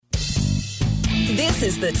This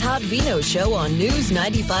is the Todd Vino Show on News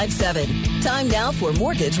 95.7. Time now for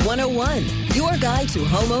Mortgage 101, your guide to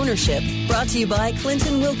home ownership. Brought to you by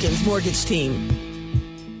Clinton Wilkins Mortgage Team.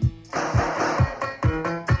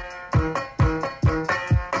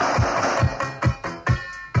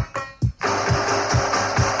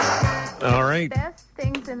 All right. Best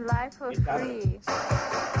things in life are free.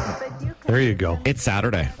 There you go. It's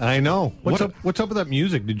Saturday. I know. What's up with that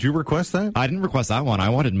music? Did you request that? I didn't request that one. I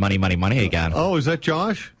wanted money, money, money again. Oh, is that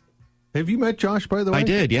Josh? Have you met Josh, by the way? I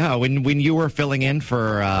did, yeah. When you were filling in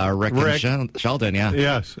for Rick. And Sheldon, yeah.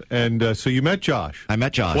 Yes. And so you met Josh. I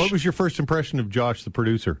met Josh. What was your first impression of Josh, the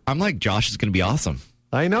producer? I'm like, Josh is going to be awesome.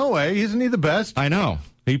 I know, eh? Isn't he the best? I know.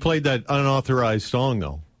 He played that unauthorized song,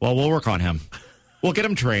 though. Well, we'll work on him. We'll get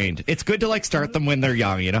them trained. It's good to start them when they're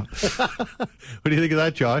young, you know? What do you think of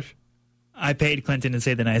that, Josh? I paid Clinton to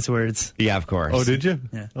say the nice words. Yeah, of course. Oh, did you?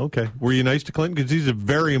 Yeah. Okay. Were you nice to Clinton? Because he's a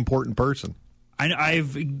very important person.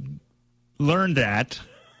 I've learned that.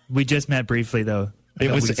 We just met briefly, though.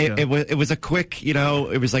 It was a quick,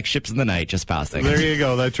 it was like ships in the night just passing. There you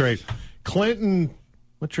go. That's right. Clinton,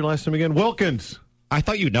 what's your last name again? Wilkins. I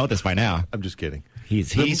thought you'd know this by now. I'm just kidding.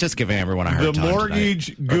 He's just giving everyone a hard time.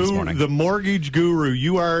 The mortgage guru.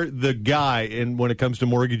 You are the guy when it comes to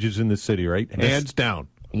mortgages in the city, right? Hands down.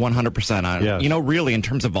 100%. Yes. Really, in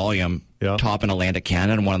terms of volume, top in Atlantic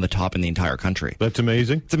Canada and one of the top in the entire country. That's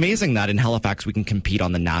amazing. It's amazing that in Halifax we can compete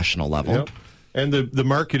on the national level. Yep. And the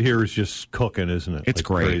market here is just cooking, isn't it? It's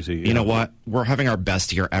great. Crazy. You know what? We're having our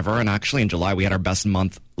best year ever, and actually in July we had our best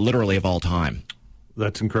month literally of all time.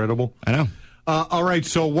 That's incredible. I know. All right,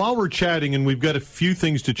 so while we're chatting, and we've got a few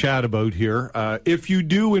things to chat about here, if you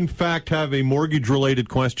do, in fact, have a mortgage-related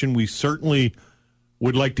question, we certainly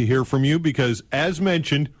would like to hear from you because, as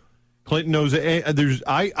mentioned, Clinton knows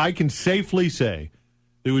I can safely say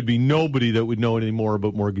there would be nobody that would know any more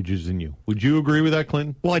about mortgages than you. Would you agree with that,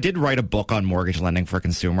 Clinton? Well, I did write a book on mortgage lending for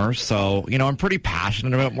consumers, so, I'm pretty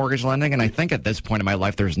passionate about mortgage lending, and I think at this point in my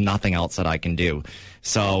life there's nothing else that I can do.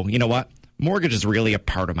 So, you know what? Mortgage is really a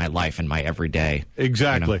part of my life and my everyday.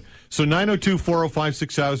 Exactly. So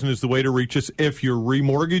 902-405-6000 is the way to reach us if you're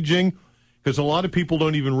remortgaging, because a lot of people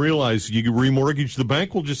don't even realize you remortgage. The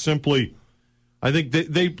bank will just simply, I think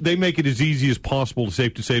they make it as easy as possible,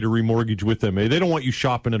 safe to say, to remortgage with them. They don't want you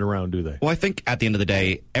shopping it around, do they? Well, I think at the end of the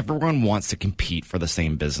day, everyone wants to compete for the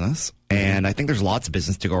same business, and I think there's lots of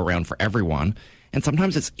business to go around for everyone, and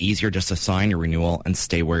sometimes it's easier just to sign your renewal and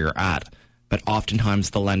stay where you're at. But oftentimes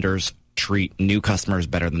the lenders treat new customers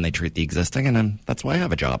better than they treat the existing, and that's why I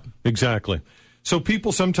have a job. Exactly. So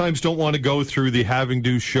people sometimes don't want to go through the having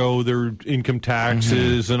to show their income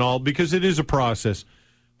taxes and all, because it is a process.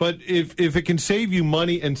 But if it can save you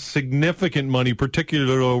money and significant money,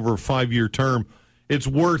 particularly over a 5-year term, it's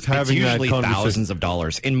worth having that conversation. It's usually thousands of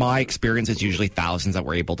dollars. In my experience, it's usually thousands that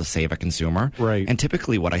we're able to save a consumer. Right. And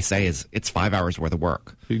typically what I say is it's 5 hours worth of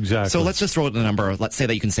work. Exactly. So let's just throw the number. Let's say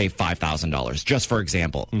that you can save $5,000, just for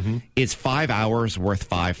example. Is 5 hours worth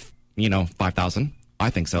 $5,000? I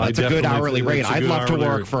think so. That's a good hourly rate. I'd love to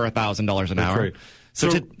work for $1,000 an hour. Right.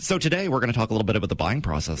 So today we're going to talk a little bit about the buying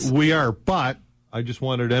process. We are, but I just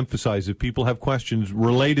wanted to emphasize, if people have questions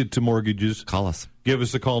related to mortgages, call us. Give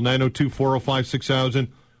us a call, 902-405-6000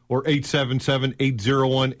 or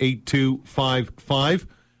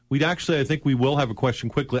 877-801-8255. I think we will have a question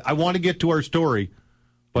quickly. I want to get to our story.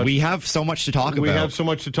 But we have so much to talk about. We have so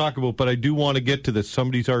much to talk about, but I do want to get to this.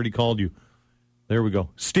 Somebody's already called you. There we go.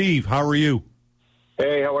 Steve, how are you?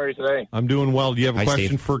 Hey, how are you today? I'm doing well. Do you have a question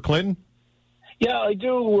Steve. for Clinton? Yeah, I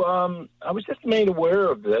do. I was just made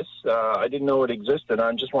aware of this. I didn't know it existed.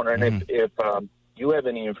 I'm just wondering if you have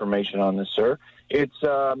any information on this, sir. It's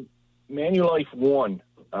Manulife One.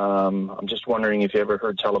 I'm just wondering if you ever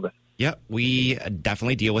heard tell of it. Yeah, we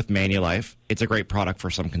definitely deal with Manulife. It's a great product for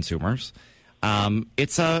some consumers.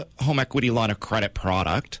 It's a home equity line of credit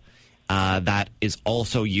product that is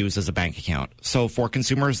also used as a bank account. So for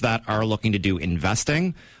consumers that are looking to do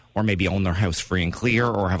investing, or maybe own their house free and clear,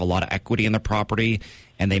 or have a lot of equity in the property,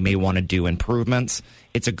 and they may want to do improvements,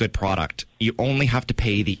 it's a good product. You only have to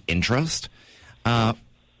pay the interest, but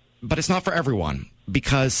it's not for everyone,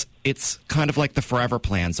 because it's kind of like the forever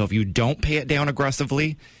plan. So if you don't pay it down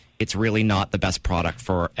aggressively, it's really not the best product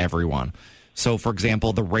for everyone. So, for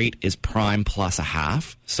example, the rate is prime plus a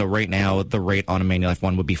half. So right now, the rate on a Manulife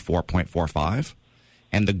One would be 4.45.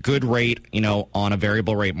 And the good rate, on a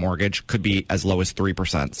variable rate mortgage could be as low as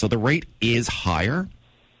 3%. So the rate is higher,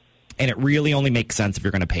 and it really only makes sense if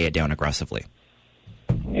you're going to pay it down aggressively.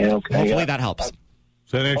 Yeah, okay. Hopefully that helps.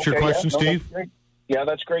 Does that answer your question, Steve? Yeah,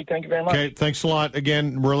 that's great. Thank you very much. Okay, thanks a lot.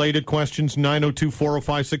 Again, related questions,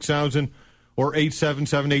 902-405-6000 or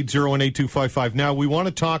 877-801-8255. Now, we want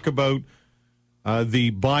to talk about the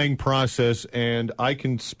buying process, and I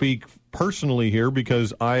can speak personally here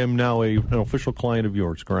because I am now an official client of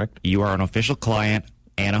yours, correct? You are an official client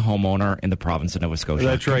and a homeowner in the province of Nova Scotia.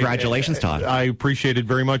 That's right. Congratulations, Todd. I appreciate it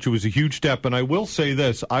very much. It was a huge step, and I will say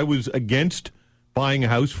this. I was against buying a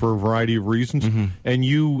house for a variety of reasons, and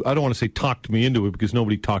you, I don't want to say talked me into it because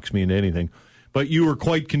nobody talks me into anything, but you were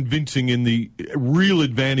quite convincing in the real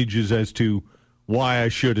advantages as to why I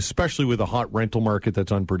should, especially with a hot rental market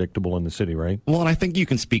that's unpredictable in the city, right? Well, and I think you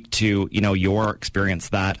can speak to, your experience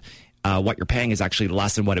that what you're paying is actually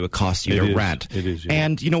less than what it would cost you to rent. It is. Yeah.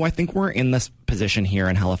 And, I think we're in this position here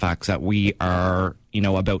in Halifax that we are,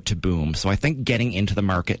 about to boom. So I think getting into the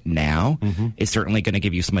market now is certainly going to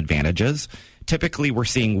give you some advantages. Typically, we're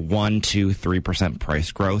seeing 1%, 2%, 3%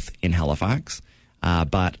 price growth in Halifax.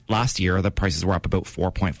 But last year, the prices were up about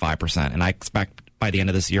 4.5%. And I expect by the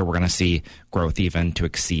end of this year, we're going to see growth even to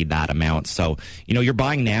exceed that amount. So, you're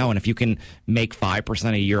buying now, and if you can make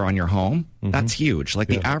 5% a year on your home, that's huge. Like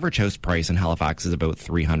the average house price in Halifax is about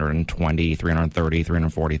 $320,000, $330,000,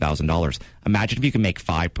 $340,000. Imagine if you can make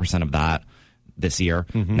 5% of that this year,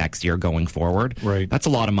 next year, going forward. Right. That's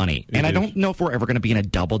a lot of money. And I don't know if we're ever going to be in a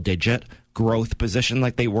double-digit growth position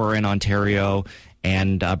like they were in Ontario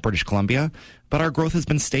and British Columbia, but our growth has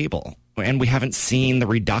been stable. And we haven't seen the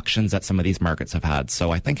reductions that some of these markets have had.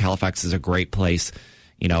 So I think Halifax is a great place,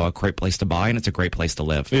 a great place to buy, and it's a great place to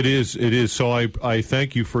live. It is. So I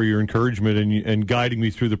thank you for your encouragement and guiding me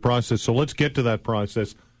through the process. So let's get to that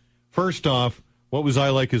process. First off, what was I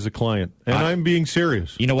like as a client? And I'm being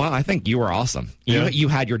serious. You know what? I think you were awesome. You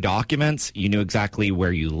had your documents. You knew exactly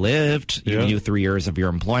where you lived. You knew 3 years of your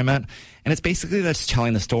employment. And it's basically just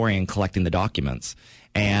telling the story and collecting the documents.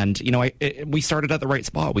 And, we started at the right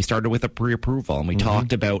spot. We started with a pre-approval, and we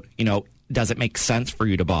talked about, does it make sense for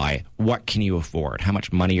you to buy? What can you afford? How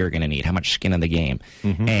much money you're going to need? How much skin in the game?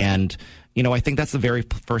 And, I think that's the very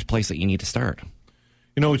first place that you need to start.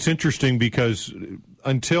 It's interesting because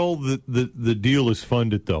until the deal is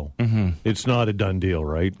funded, though, it's not a done deal,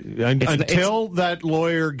 right? Until that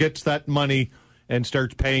lawyer gets that money and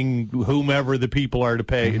starts paying whomever the people are to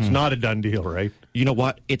pay, it's not a done deal, right? You know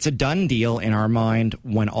what? It's a done deal in our mind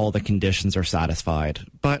when all the conditions are satisfied.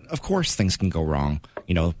 But, of course, things can go wrong.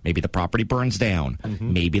 Maybe the property burns down.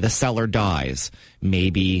 Maybe the seller dies.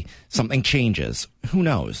 Maybe something changes. Who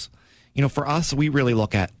knows? For us, we really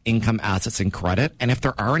look at income, assets, and credit. And if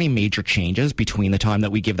there are any major changes between the time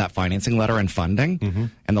that we give that financing letter and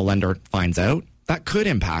funding and the lender finds out, that could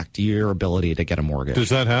impact your ability to get a mortgage. Does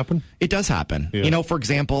that happen? It does happen. Yeah. For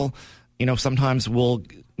example, sometimes we'll,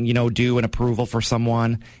 do an approval for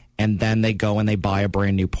someone and then they go and they buy a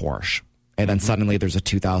brand new Porsche. And then suddenly there's a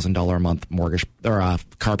 $2,000 a month mortgage or a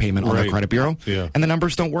car payment on their credit bureau. Yeah. And the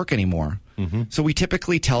numbers don't work anymore. So we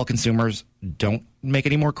typically tell consumers, don't make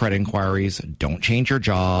any more credit inquiries. Don't change your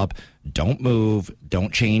job. Don't move.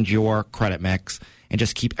 Don't change your credit mix. And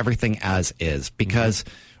just keep everything as is. Because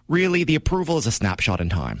really, the approval is a snapshot in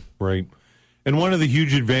time. Right. And one of the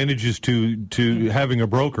huge advantages to having a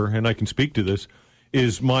broker, and I can speak to this,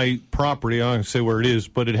 is my property, I don't say where it is,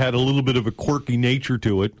 but it had a little bit of a quirky nature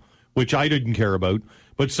to it, which I didn't care about,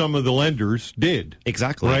 but some of the lenders did.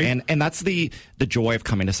 Exactly. Right? And that's the joy of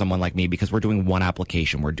coming to someone like me, because we're doing one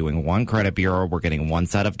application. We're doing one credit bureau. We're getting one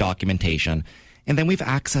set of documentation. And then we've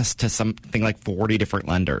access to something like 40 different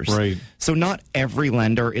lenders. Right. So not every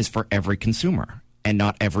lender is for every consumer. And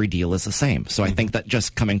not every deal is the same. So I think that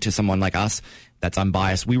just coming to someone like us that's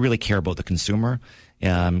unbiased, we really care about the consumer.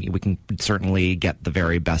 We can certainly get the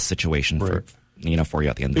very best situation for you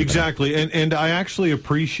at the end of the day. Exactly. And I actually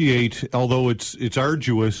appreciate, although it's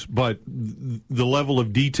arduous, but the level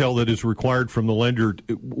of detail that is required from the lender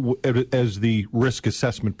as the risk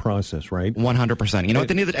assessment process, right? 100%. At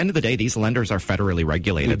the end of the day, these lenders are federally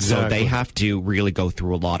regulated. Exactly. So they have to really go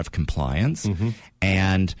through a lot of compliance.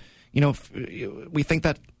 And we think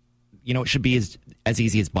that, it should be as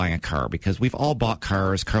easy as buying a car, because we've all bought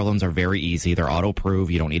cars. Car loans are very easy. They're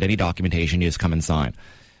auto-approved. You don't need any documentation. You just come and sign.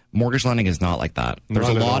 Mortgage lending is not like that. There's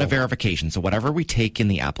a lot of verification. So whatever we take in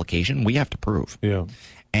the application, we have to prove. Yeah.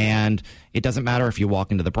 And it doesn't matter if you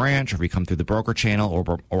walk into the branch or if you come through the broker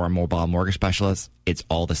channel or a mobile mortgage specialist. It's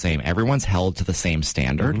all the same. Everyone's held to the same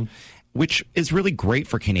standard, which is really great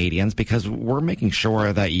for Canadians because we're making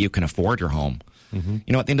sure that you can afford your home. At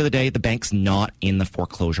the end of the day, the bank's not in the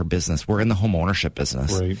foreclosure business. We're in the home ownership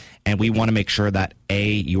business. Right. And we want to make sure that,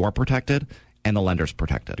 A, you are protected and the lender's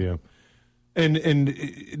protected. Yeah.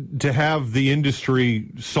 And to have the industry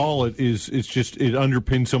solid it's just, it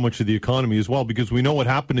underpins so much of the economy as well, because we know what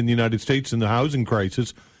happened in the United States in the housing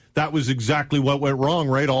crisis. that was exactly what went wrong,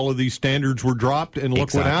 right? All of these standards were dropped, and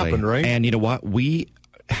look what happened, right? And you know what? We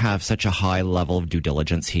have such a high level of due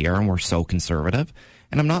diligence here, and we're so conservative.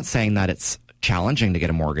 And I'm not saying that it's challenging to get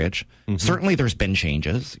a mortgage. Certainly there's been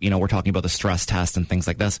changes. You know, we're talking about the stress test and things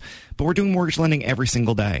like this, but we're doing mortgage lending every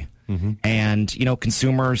single day. And, you know,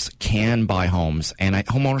 consumers can buy homes, and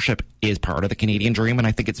home ownership is part of the Canadian dream, and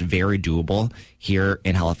I think it's very doable here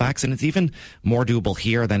in Halifax, and it's even more doable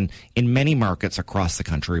here than in many markets across the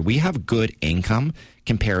country. We have good income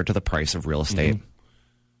compared to the price of real estate.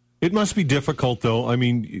 It must be difficult, though. I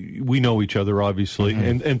mean, we know each other, obviously,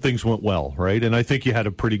 and things went well, right? And I think you had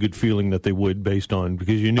a pretty good feeling that they would, based on,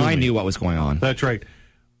 because you knew I knew what was going on. That's right.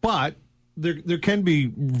 But there can be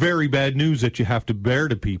very bad news that you have to bear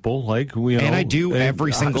to people, like, you know. And I do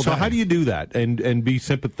every single day. So how do you do that and be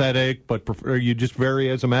sympathetic, but are you just very,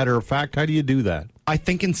 as a matter of fact, how do you do that? I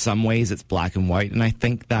think in some ways it's black and white, and I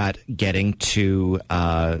think that getting to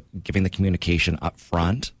giving the communication up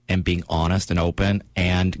front and being honest and open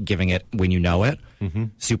and giving it when you know it,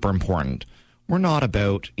 super important. We're not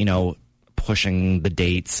about, you know, pushing the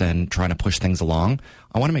dates and trying to push things along.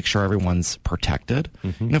 I want to make sure everyone's protected.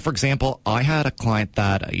 You know, for example, I had a client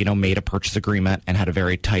that, you know, made a purchase agreement and had a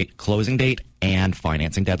very tight closing date and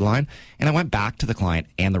financing deadline. And I went back to the client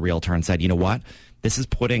and the realtor and said, you know what? This is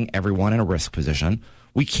putting everyone in a risk position.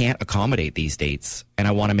 We can't accommodate these dates, and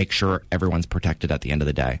I want to make sure everyone's protected at the end of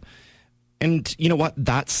the day. And you know what?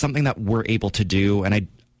 That's something that we're able to do. And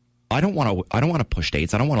I don't want to push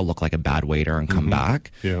dates. I don't want to look like a bad waiter and come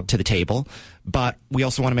back to the table. But we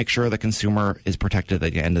also want to make sure the consumer is protected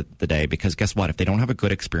at the end of the day, because guess what? If they don't have a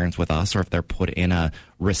good experience with us, or if they're put in a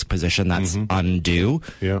risk position that's undue,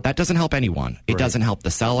 that doesn't help anyone. It doesn't help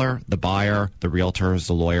the seller, the buyer, the realtors,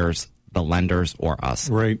 the lawyers, the lenders, or us.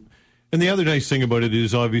 Right. And the other nice thing about it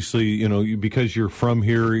is, obviously, you know, because you're from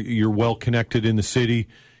here, you're well connected in the city,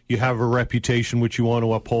 you have a reputation which you want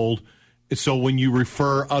to uphold. So when you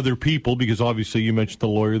refer other people, because obviously you mentioned the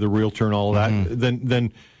lawyer, the realtor, and all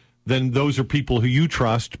that, then those are people who you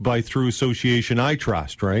trust through association. I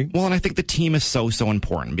trust, right? Well, and I think the team is so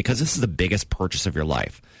important, because this is the biggest purchase of your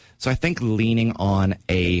life. So I think leaning on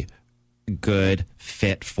a good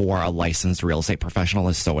fit for a licensed real estate professional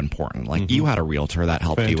is so important. Like you had a realtor that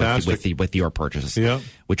helped you with your purchase,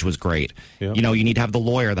 which was great. You know, you need to have the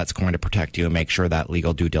lawyer that's going to protect you and make sure that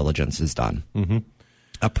legal due diligence is done.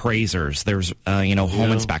 Appraisers, there's you know,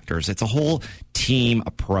 home inspectors. It's a whole team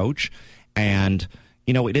approach, and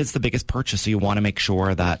you know, it is the biggest purchase, so you want to make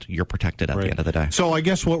sure that you're protected at the end of the day. So I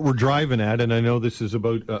guess what we're driving at, and I know this is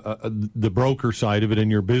about the broker side of it in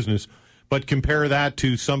your business, but compare that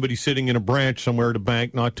to somebody sitting in a branch somewhere at a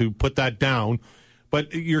bank, not to put that down,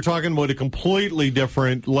 but you're talking about a completely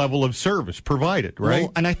different level of service provided, right?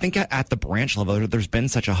 Well, and I think at the branch level, there's been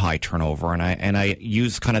such a high turnover, and I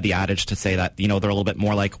use kind of the adage to say that, you know, they're a little bit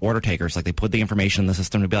more like order takers. Like, they put the information in the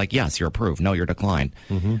system to be like, yes, you're approved. No, you're declined.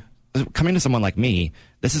 Coming to someone like me,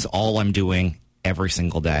 this is all I'm doing every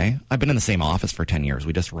single day. I've been in the same office for 10 years.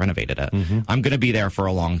 We just renovated it. I'm going to be there for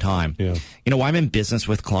a long time. You know, I'm in business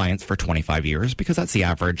with clients for 25 years because that's the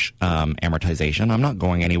average amortization. I'm not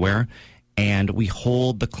going anywhere. And we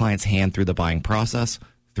hold the client's hand through the buying process,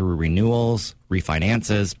 through renewals,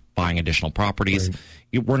 refinances, buying additional properties.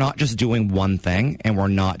 We're not just doing one thing, and we're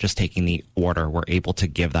not just taking the order. We're able to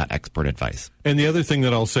give that expert advice. And the other thing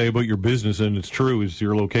that I'll say about your business, and it's true, is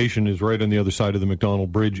your location is right on the other side of the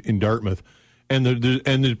McDonald Bridge in Dartmouth. And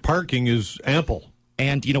the parking is ample.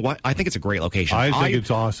 And you know what? I think it's a great location. I think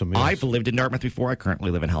it's awesome. Yes. I've lived in Dartmouth before. I currently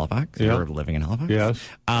live in Halifax. You're living in Halifax? Yes.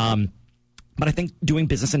 But I think doing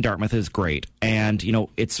business in Dartmouth is great. And, you know,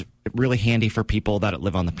 it's really handy for people that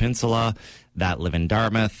live on the peninsula, that live in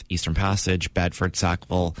Dartmouth, Eastern Passage, Bedford,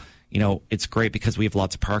 Sackville. You know, it's great because we have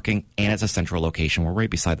lots of parking, and it's a central location. We're right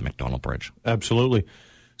beside the McDonald Bridge. Absolutely.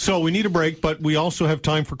 So we need a break, but we also have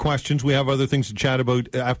time for questions. We have other things to chat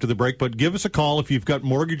about after the break, but give us a call if you've got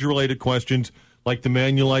mortgage-related questions like the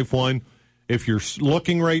Manulife one. If you're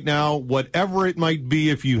looking right now, whatever it might be,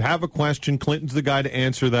 if you have a question, Clinton's the guy to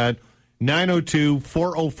answer that.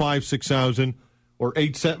 902-405-6000 or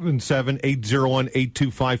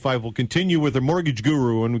 877-801-8255. We'll continue with the Mortgage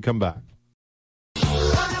Guru when we come back.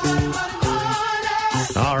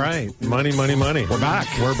 All right. Money, money, money. We're back.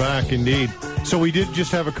 We're back, indeed. So we did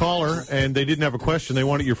just have a caller, and they didn't have a question. They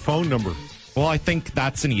wanted your phone number. Well, I think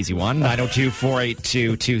that's an easy one,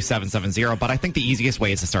 902-482-2770. But I think the easiest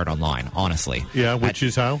way is to start online, honestly. Yeah, which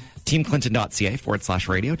is how?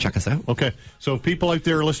 teamclinton.ca/radio. Check us out. Okay. So if people out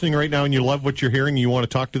there are listening right now and you love what you're hearing, you want to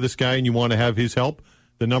talk to this guy and you want to have his help,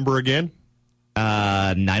 the number again?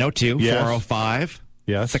 902-405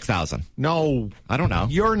 Yes. 6,000. No. I don't know.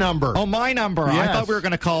 Your number. Oh, my number. Yes. I thought we were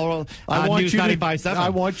going to call News 95.7. I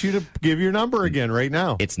want you to give your number again right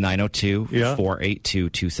now. It's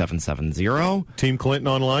 902-482-2770. Team Clinton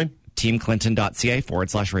online?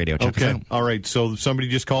 teamclinton.ca/radio. Check us out. All right. So somebody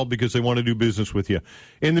just called because they want to do business with you.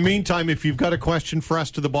 In the meantime, if you've got a question for us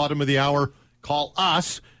to the bottom of the hour, call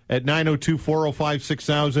us at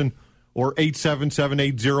 902-405-6000 or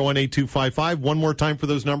 877-801-8255. One more time for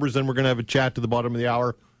those numbers, then we're going to have a chat to the bottom of the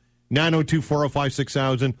hour.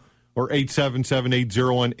 902-405-6000 or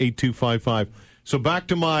 877-801-8255. So back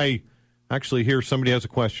to my... Actually, here, somebody has a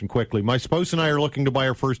question quickly. My spouse and I are looking to buy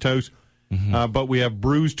our first house, but we have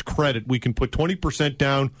bruised credit. We can put 20%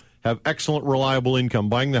 down, have excellent, reliable income.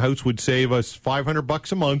 Buying the house would save us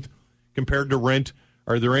 $500 a month compared to rent.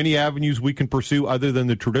 Are there any avenues we can pursue other than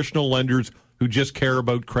the traditional lenders who just care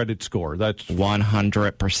about credit score? That's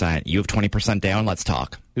 100%. You have 20% down. Let's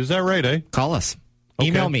talk. Is that right, eh? Call us. Okay.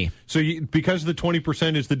 Email me. So because the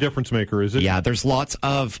 20% is the difference maker, is it? Yeah, there's lots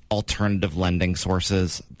of alternative lending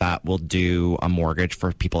sources that will do a mortgage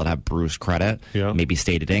for people that have bruised credit, maybe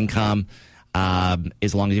stated income.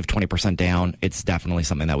 As long as you have 20% down, it's definitely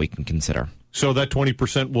something that we can consider. So that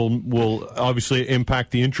 20% will obviously impact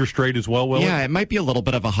the interest rate as well, will it? Yeah, it might be a little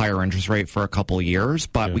bit of a higher interest rate for a couple of years,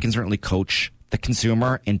 but we can certainly coach the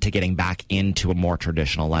consumer into getting back into a more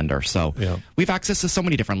traditional lender. So we've access to so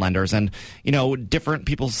many different lenders, and different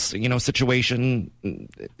people's situation,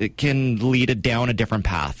 it can lead it down a different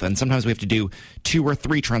path. And sometimes we have to do 2 or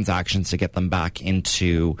 3 transactions to get them back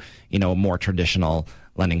into a more traditional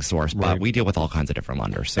lending source, but we deal with all kinds of different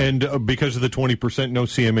lenders. So. And because of the 20%, no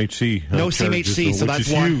CMHC. No CMHC, so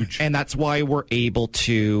that's why, huge. And that's why we're able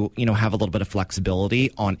to, have a little bit of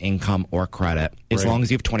flexibility on income or credit. As long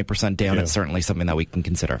as you have 20% down, it's certainly something that we can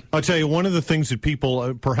consider. I'll tell you, one of the things that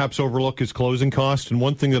people perhaps overlook is closing costs, and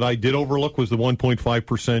one thing that I did overlook was the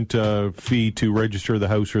 1.5% fee to register the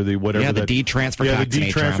house or the whatever. Yeah, the deed transfer tax. Yeah, the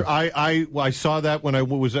deed transfer. I saw that when I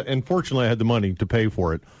was, unfortunately, I had the money to pay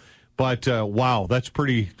for it. But wow, that's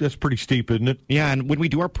pretty steep, isn't it? Yeah, and when we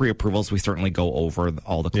do our pre-approvals, we certainly go over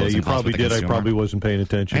all the closing costs. Yeah, you probably did. Consumer. I probably wasn't paying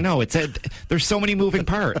attention. I know there's so many moving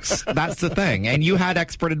parts. That's the thing, and you had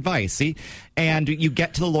expert advice. See, and you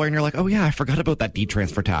get to the lawyer, and you're like, oh yeah, I forgot about that deed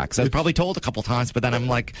transfer tax. I was probably told a couple times, but then I'm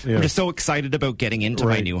like, I'm just so excited about getting into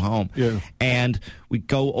my new home. Yeah. And we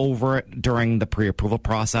go over it during the pre-approval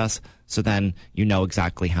process, so then you know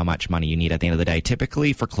exactly how much money you need at the end of the day.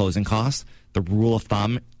 Typically, for closing costs, the rule of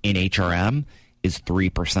thumb in HRM is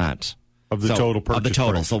 3% of the total purchase. Of the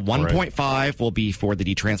total. Price. So 1.5 will be for the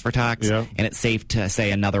deed transfer tax, and it's safe to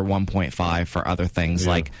say another 1.5 for other things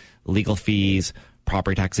like legal fees,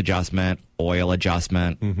 property tax adjustment, oil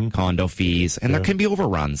adjustment, condo fees, and there can be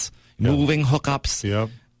overruns, moving hookups,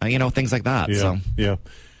 things like that. Yeah.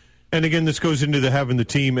 And again, this goes into having the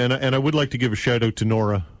team, and I would like to give a shout out to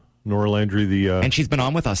Nora Landry, and she's been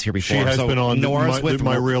on with us here before. She has been on. Nora's with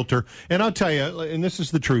my realtor, and I'll tell you, and this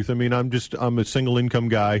is the truth. I mean, I'm a single income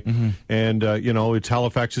guy, and it's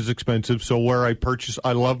Halifax is expensive. So where I purchase,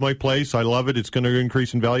 I love my place. I love it. It's going to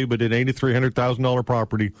increase in value, but it ain't a $300,000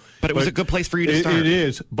 property. But it was a good place for you to start. It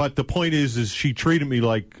is. But the point is she treated me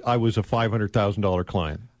like I was a $500,000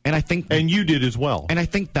 client. And I think, and you did as well. And I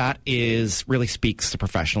think that really speaks to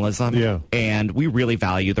professionalism. Yeah. And we really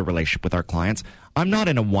value the relationship with our clients. I'm not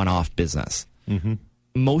in a one-off business.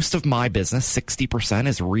 Most of my business, 60%,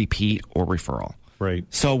 is repeat or referral. Right.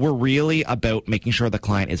 So we're really about making sure the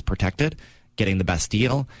client is protected, getting the best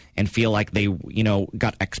deal, and feel like they,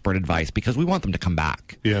 got expert advice because we want them to come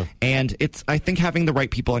back. Yeah. And I think having the right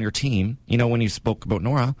people on your team, when you spoke about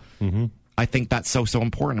Nora, I think that's so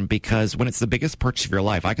important because when it's the biggest purchase of your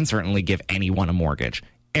life, I can certainly give anyone a mortgage.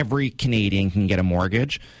 Every Canadian can get a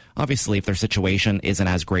mortgage. Obviously, if their situation isn't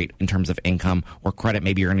as great in terms of income or credit,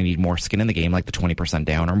 maybe you're going to need more skin in the game, like the 20%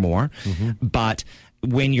 down or more. But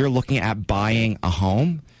when you're looking at buying a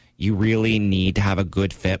home, you really need to have a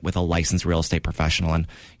good fit with a licensed real estate professional. And,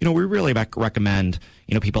 we really recommend,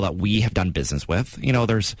 people that we have done business with.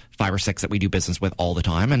 There's 5 or 6 that we do business with all the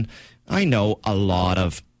time. And I know a lot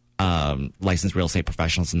of licensed real estate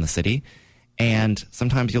professionals in the city, and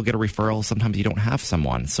sometimes you'll get a referral, sometimes you don't have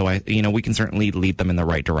someone. So we can certainly lead them in the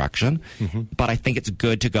right direction. But I think it's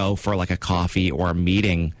good to go for like a coffee or a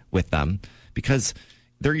meeting with them because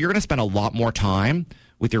you're going to spend a lot more time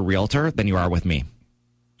with your realtor than you are with me.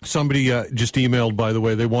 Somebody just emailed, by the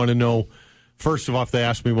way, they want to know First of all, if they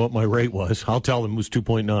ask me what my rate was, I'll tell them it was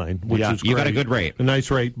 2.9, which is great. You got a good rate. A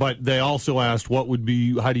nice rate. But they also asked what would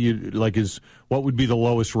be the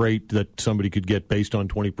lowest rate that somebody could get based on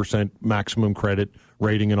 20% maximum credit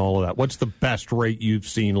rating and all of that. What's the best rate you've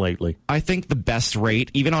seen lately? I think the best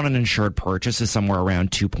rate, even on an insured purchase, is somewhere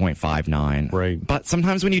around 2.59. Right. But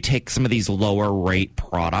sometimes when you take some of these lower rate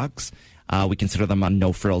products, we consider them a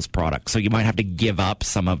no-frills product. So you might have to give up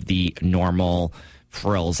some of the normal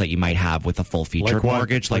frills that you might have with a full-featured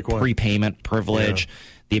mortgage, like prepayment privilege,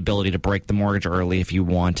 the ability to break the mortgage early if you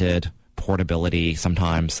wanted, portability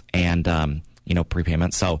sometimes, and,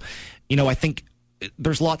 prepayment. So, I think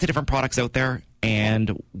there's lots of different products out there,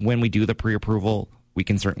 and when we do the pre-approval, we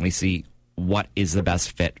can certainly see what is the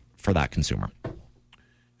best fit for that consumer.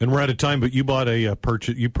 And we're out of time, but you bought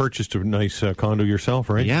you purchased a nice condo yourself,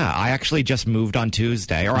 right? Yeah, I actually just moved on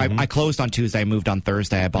Tuesday, or I closed on Tuesday, I moved on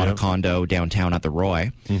Thursday. I bought a condo downtown at the Roy.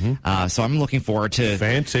 So I'm looking forward to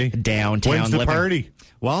fancy downtown When's the living. Party?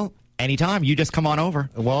 Well, anytime. You just come on over.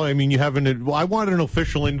 Well, I mean, I want an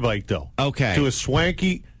official invite, though. Okay. To a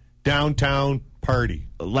swanky downtown party.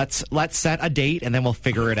 Let's set a date and then we'll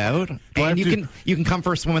figure it out. And you can come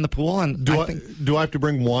for a swim in the pool. And do I have to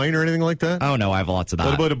bring wine or anything like that? Oh no, I have lots of that.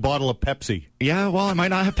 What about a bottle of Pepsi? Yeah, well, I might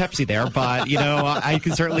not have Pepsi there, but I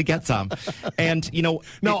can certainly get some. And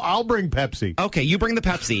no, I'll bring Pepsi. Okay, you bring the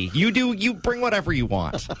Pepsi. You bring whatever you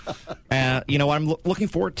want. I'm looking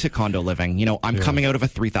forward to condo living. I'm coming out of a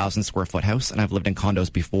 3,000 square foot house, and I've lived in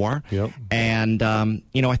condos before. Yep. And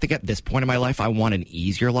I think at this point in my life, I want an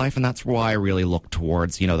easier life, and that's why I really look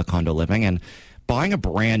towards the condo living. And buying a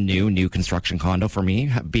brand new construction condo for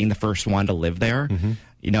me, being the first one to live there,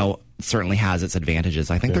 certainly has its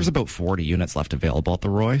advantages. I think there's about 40 units left available at the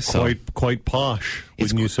Roy. So quite posh,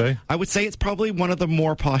 wouldn't you say? I would say it's probably one of the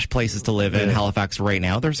more posh places to live in Halifax right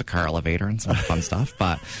now. There's a car elevator and some fun stuff,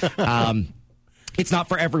 but it's not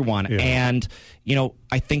for everyone. Yeah. And,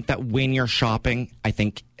 I think that when you're shopping, I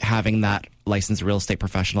think having that licensed real estate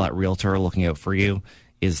professional, that realtor looking out for you,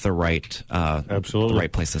 is the right absolutely the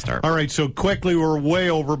right place to start. All right, so quickly, we're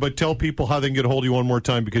way over, but tell people how they can get a hold of you one more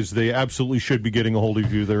time, because they absolutely should be getting a hold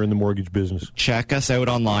of you there in the mortgage business. Check us out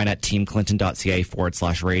online at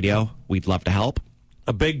teamclinton.ca/radio. We'd love to help.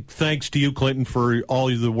 A big thanks to you, Clinton, for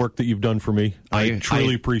all the work that you've done for me. I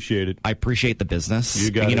truly appreciate it. I appreciate the business.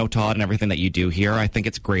 You got it. Todd, and everything that you do here. I think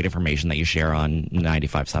it's great information that you share on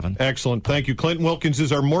 95.7. Excellent. Thank you. Clinton Wilkins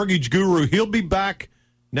is our mortgage guru. He'll be back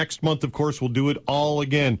next month. Of course, we'll do it all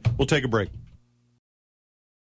again. We'll take a break.